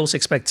 Now, they also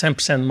expect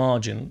 10%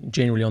 margin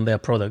generally on their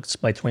products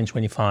by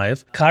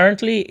 2025.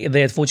 Currently,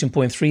 they're at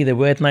 14.3. They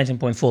were at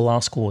 19.4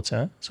 last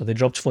quarter. So they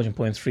dropped to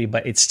 14.3,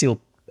 but it's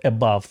still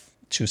above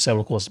to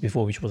several quarters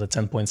before, which was at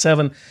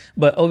 10.7.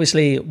 But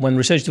obviously, when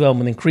research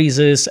development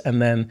increases,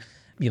 and then,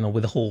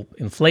 with the whole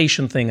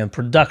inflation thing and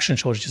production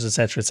shortages,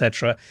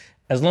 etc.,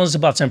 as long as it's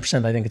above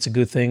 10%, I think it's a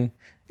good thing.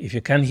 If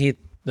you can hit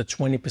the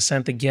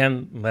 20%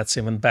 again, that's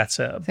even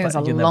better. I think it's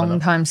a long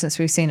time since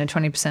we've seen a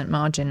 20%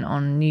 margin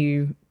on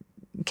new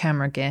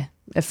camera gear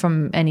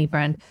from any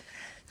brand.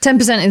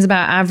 10% is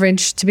about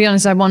average. To be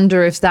honest, I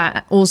wonder if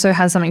that also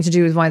has something to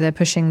do with why they're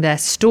pushing their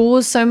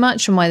stores so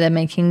much and why they're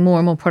making more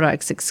and more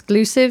products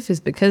exclusive, is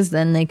because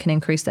then they can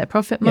increase their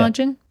profit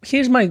margin.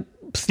 Here's my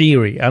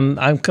theory, and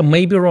I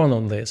may be wrong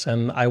on this,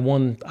 and I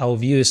want our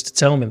viewers to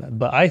tell me that,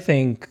 but I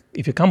think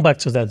if you come back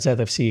to that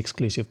ZFC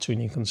exclusive to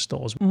Nikon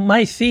stores,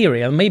 my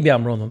theory, and maybe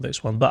I'm wrong on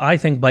this one, but I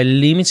think by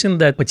limiting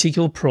that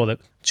particular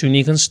product to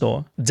Nikon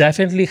store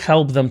definitely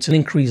help them to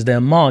increase their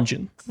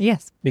margin.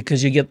 Yes.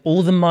 Because you get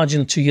all the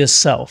margin to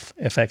yourself,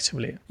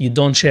 effectively. You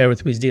don't share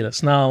it with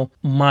dealers. Now,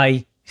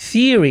 my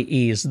theory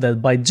is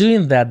that by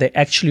doing that, they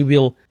actually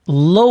will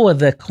lower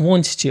the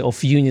quantity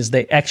of units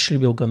they actually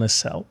will going to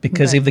sell.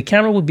 Because if the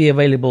camera would be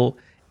available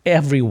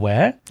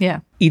everywhere,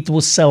 it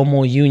will sell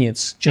more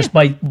units just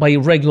by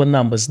regular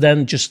numbers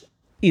than just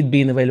it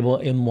being available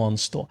in one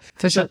store.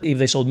 For sure. If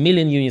they sold 1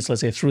 million units, let's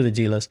say, through the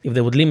dealers, if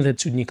they would limit it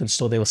to Nikon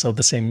store, they will sell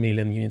the same 1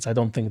 million units. I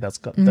don't think that's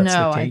the case.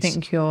 No, I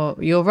think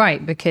you're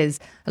right, because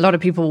a lot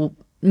of people,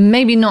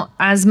 maybe not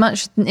as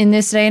much in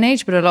this day and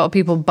age, but a lot of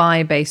people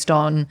buy based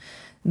on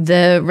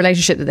the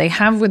relationship that they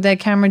have with their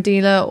camera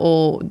dealer,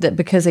 or that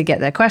because they get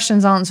their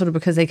questions answered, or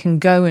because they can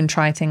go and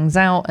try things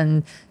out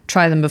and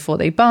try them before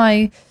they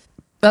buy.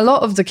 A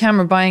lot of the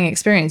camera buying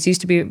experience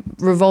used to be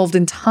revolved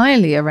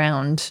entirely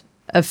around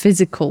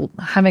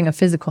having a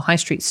physical high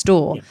street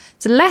store.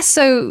 It's less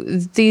so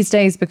these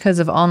days because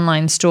of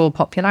online store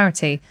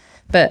popularity,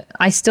 but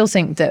I still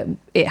think that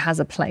it has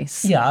a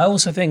place. Yeah, I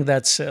also think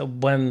that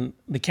when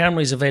the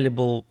camera is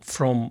available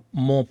from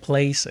more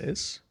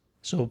places,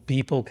 so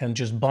people can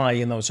just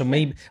buy, so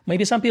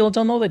maybe some people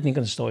don't know that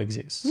Nikon store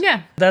exists.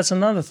 Yeah. That's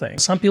another thing.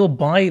 Some people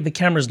buy the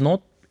cameras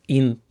not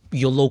in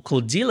your local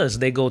dealers.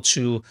 They go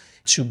to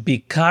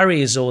big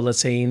carriers, or let's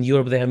say in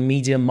Europe they have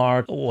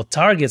MediaMarkt or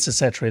Targets,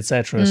 etc.,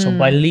 etc. So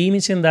by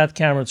limiting that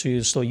camera to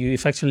your store, you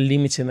effectively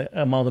limiting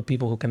the amount of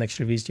people who can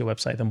actually visit your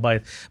website and buy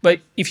it. But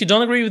if you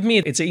don't agree with me,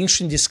 it's an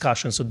interesting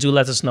discussion. So do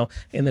let us know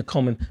in the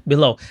comment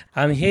below.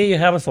 And here you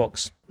have it,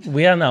 folks.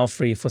 We are now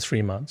free for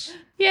 3 months.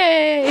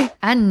 Yay!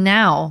 And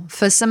now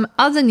for some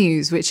other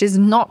news, which is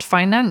not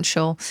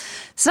financial.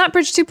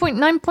 SnapBridge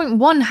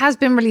 2.9.1 has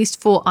been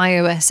released for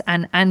iOS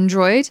and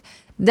Android.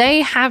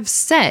 They have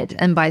said,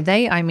 and by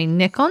they I mean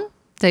Nikon,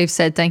 they've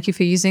said thank you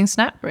for using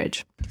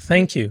SnapBridge.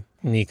 Thank you,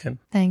 Nikon.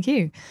 Thank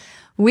you.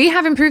 We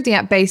have improved the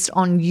app based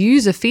on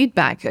user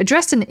feedback,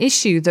 addressed an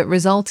issue that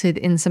resulted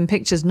in some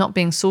pictures not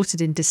being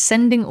sorted in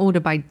descending order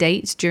by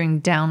date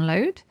during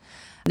download.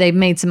 They've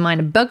made some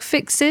minor bug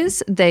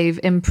fixes, they've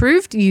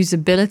improved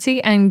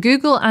usability, and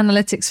Google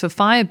Analytics for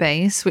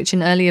Firebase, which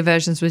in earlier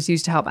versions was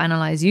used to help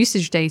analyze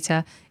usage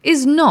data,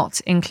 is not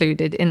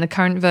included in the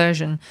current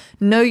version.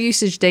 No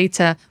usage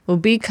data will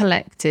be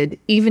collected,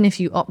 even if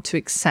you opt to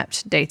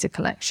accept data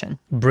collection.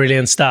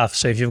 Brilliant stuff.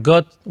 So if you've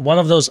got one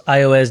of those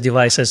iOS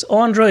devices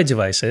or Android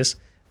devices,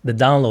 the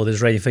download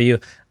is ready for you.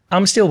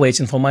 I'm still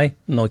waiting for my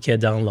Nokia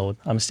download.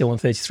 I'm still on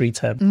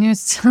 3310. You're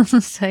still on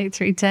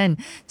 3310.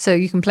 So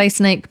you can play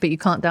Snake, but you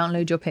can't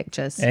download your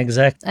pictures.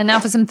 Exactly. And now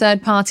for some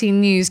third-party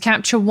news.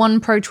 Capture One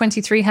Pro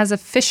 23 has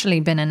officially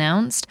been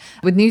announced,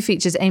 with new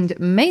features aimed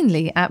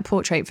mainly at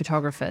portrait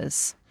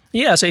photographers.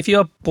 Yeah, so if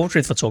you're a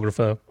portrait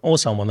photographer or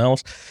someone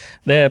else,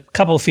 there are a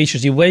couple of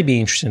features you may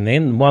be interested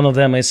in. One of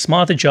them is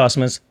smart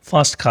adjustments,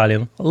 fast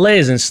culling,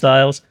 layers and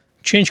styles,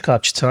 change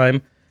capture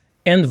time,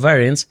 and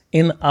variants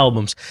in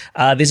albums.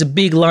 There's a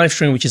big live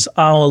stream which is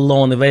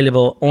hour-long,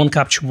 available on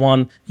Capture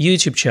One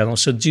YouTube channel,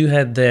 so do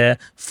head there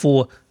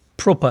for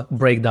proper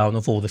breakdown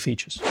of all the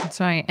features. That's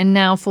right. And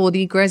now for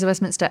the Grays of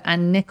Westminster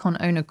and Nikon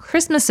Owner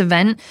Christmas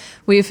event,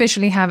 we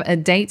officially have a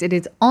date. It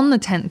is on the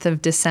 10th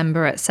of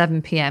December at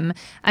 7 p.m.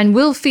 and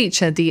will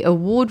feature the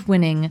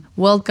award-winning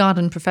World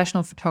Garden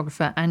professional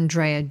photographer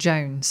Andrea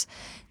Jones.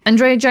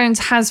 Andrea Jones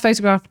has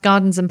photographed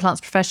gardens and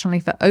plants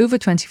professionally for over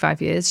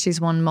 25 years. She's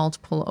won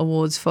multiple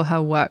awards for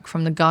her work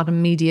from the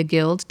Garden Media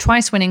Guild,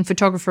 twice winning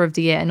Photographer of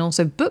the Year and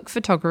also Book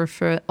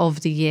Photographer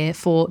of the Year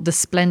for The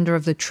Splendor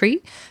of the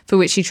Tree, for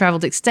which she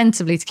traveled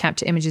extensively to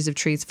capture images of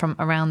trees from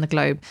around the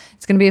globe.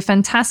 It's going to be a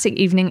fantastic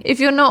evening. If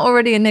you're not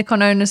already a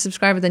Nikon Owner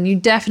subscriber, then you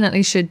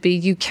definitely should be.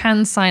 You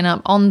can sign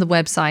up on the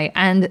website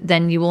and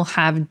then you will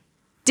have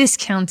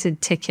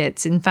discounted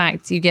tickets. In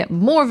fact, you get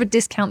more of a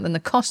discount than the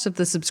cost of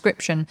the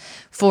subscription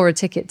for a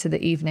ticket to the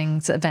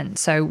evening's event.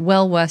 So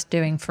well worth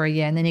doing for a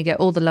year. And then you get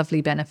all the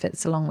lovely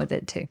benefits along with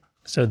it too.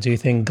 So do you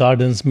think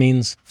gardens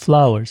means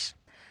flowers?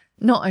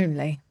 Not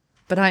only,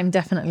 but I'm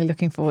definitely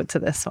looking forward to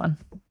this one.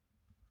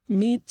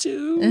 Me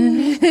too.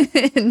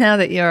 Now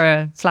that you're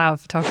a flower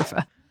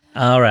photographer.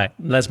 All right,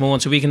 let's move on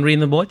to Weekend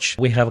Read and Watch.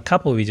 We have a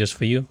couple of videos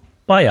for you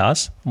by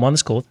us. One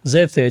is called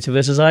Z30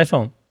 versus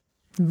iPhone.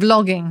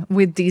 Vlogging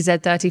with the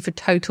Z30 for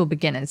total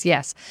beginners.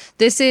 Yes,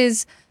 this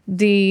is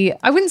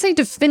I wouldn't say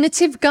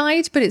definitive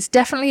guide, but it's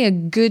definitely a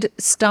good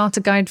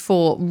starter guide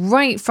for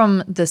right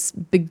from the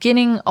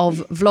beginning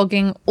of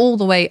vlogging all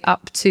the way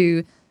up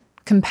to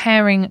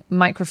comparing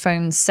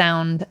microphone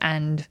sound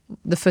and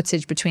the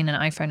footage between an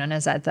iPhone and a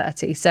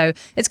Z30. So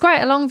it's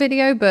quite a long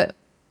video, but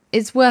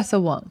it's worth a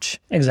watch.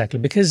 Exactly,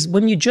 because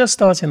when you're just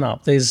starting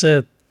up, there's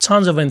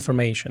tons of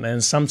information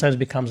and sometimes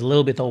becomes a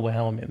little bit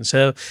overwhelming.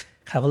 So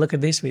have a look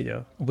at this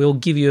video. We'll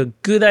give you a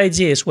good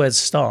idea where to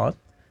start,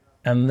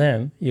 and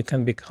then you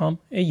can become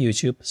a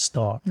YouTube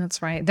star.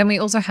 That's right. Then we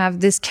also have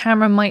This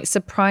Camera Might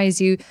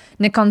Surprise You,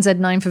 Nikon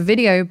Z9 for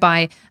video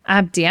by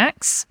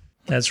Abdiax.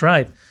 That's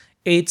right.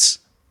 It's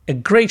a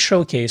great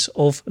showcase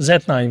of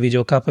Z9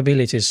 video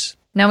capabilities.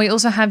 Now we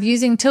also have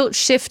Using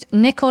Tilt-Shift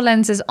Nikkor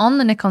lenses on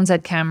the Nikon Z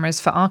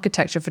cameras for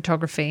architecture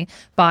photography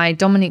by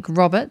Dominique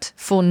Robert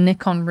for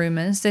Nikon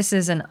Rumors. This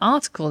is an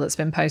article that's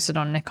been posted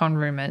on Nikon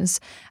Rumors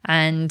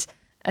and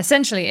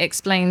essentially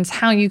explains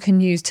how you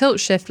can use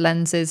tilt-shift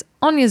lenses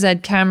on your Z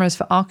cameras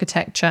for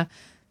architecture,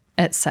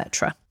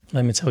 etc.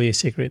 Let me tell you a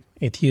secret.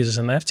 It uses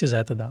an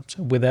FTZ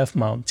adapter with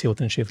F-mount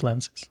tilt and shift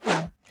lenses.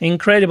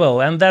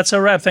 Incredible. And that's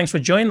a wrap. Thanks for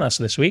joining us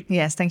this week.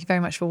 Yes, thank you very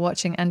much for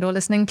watching and or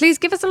listening. Please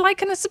give us a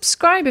like and a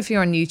subscribe if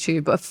you're on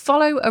YouTube, a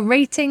follow, a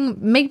rating,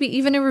 maybe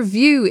even a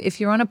review if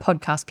you're on a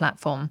podcast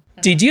platform.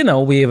 Did you know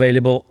we're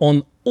available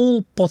on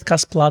all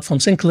podcast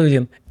platforms,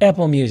 including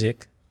Apple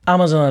Music,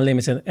 Amazon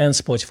Unlimited, and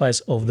Spotify's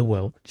of the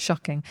world?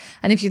 Shocking.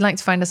 And if you'd like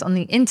to find us on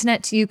the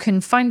internet, you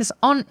can find us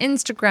on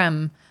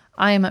Instagram.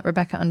 I am at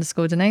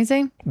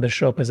Rebecca_Danese. The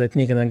shop is at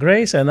Nikon and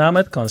Grace, and I'm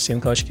at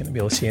Konstantin Kochkin.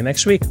 We'll see you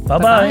next week.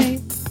 Bye-bye.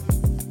 Bye.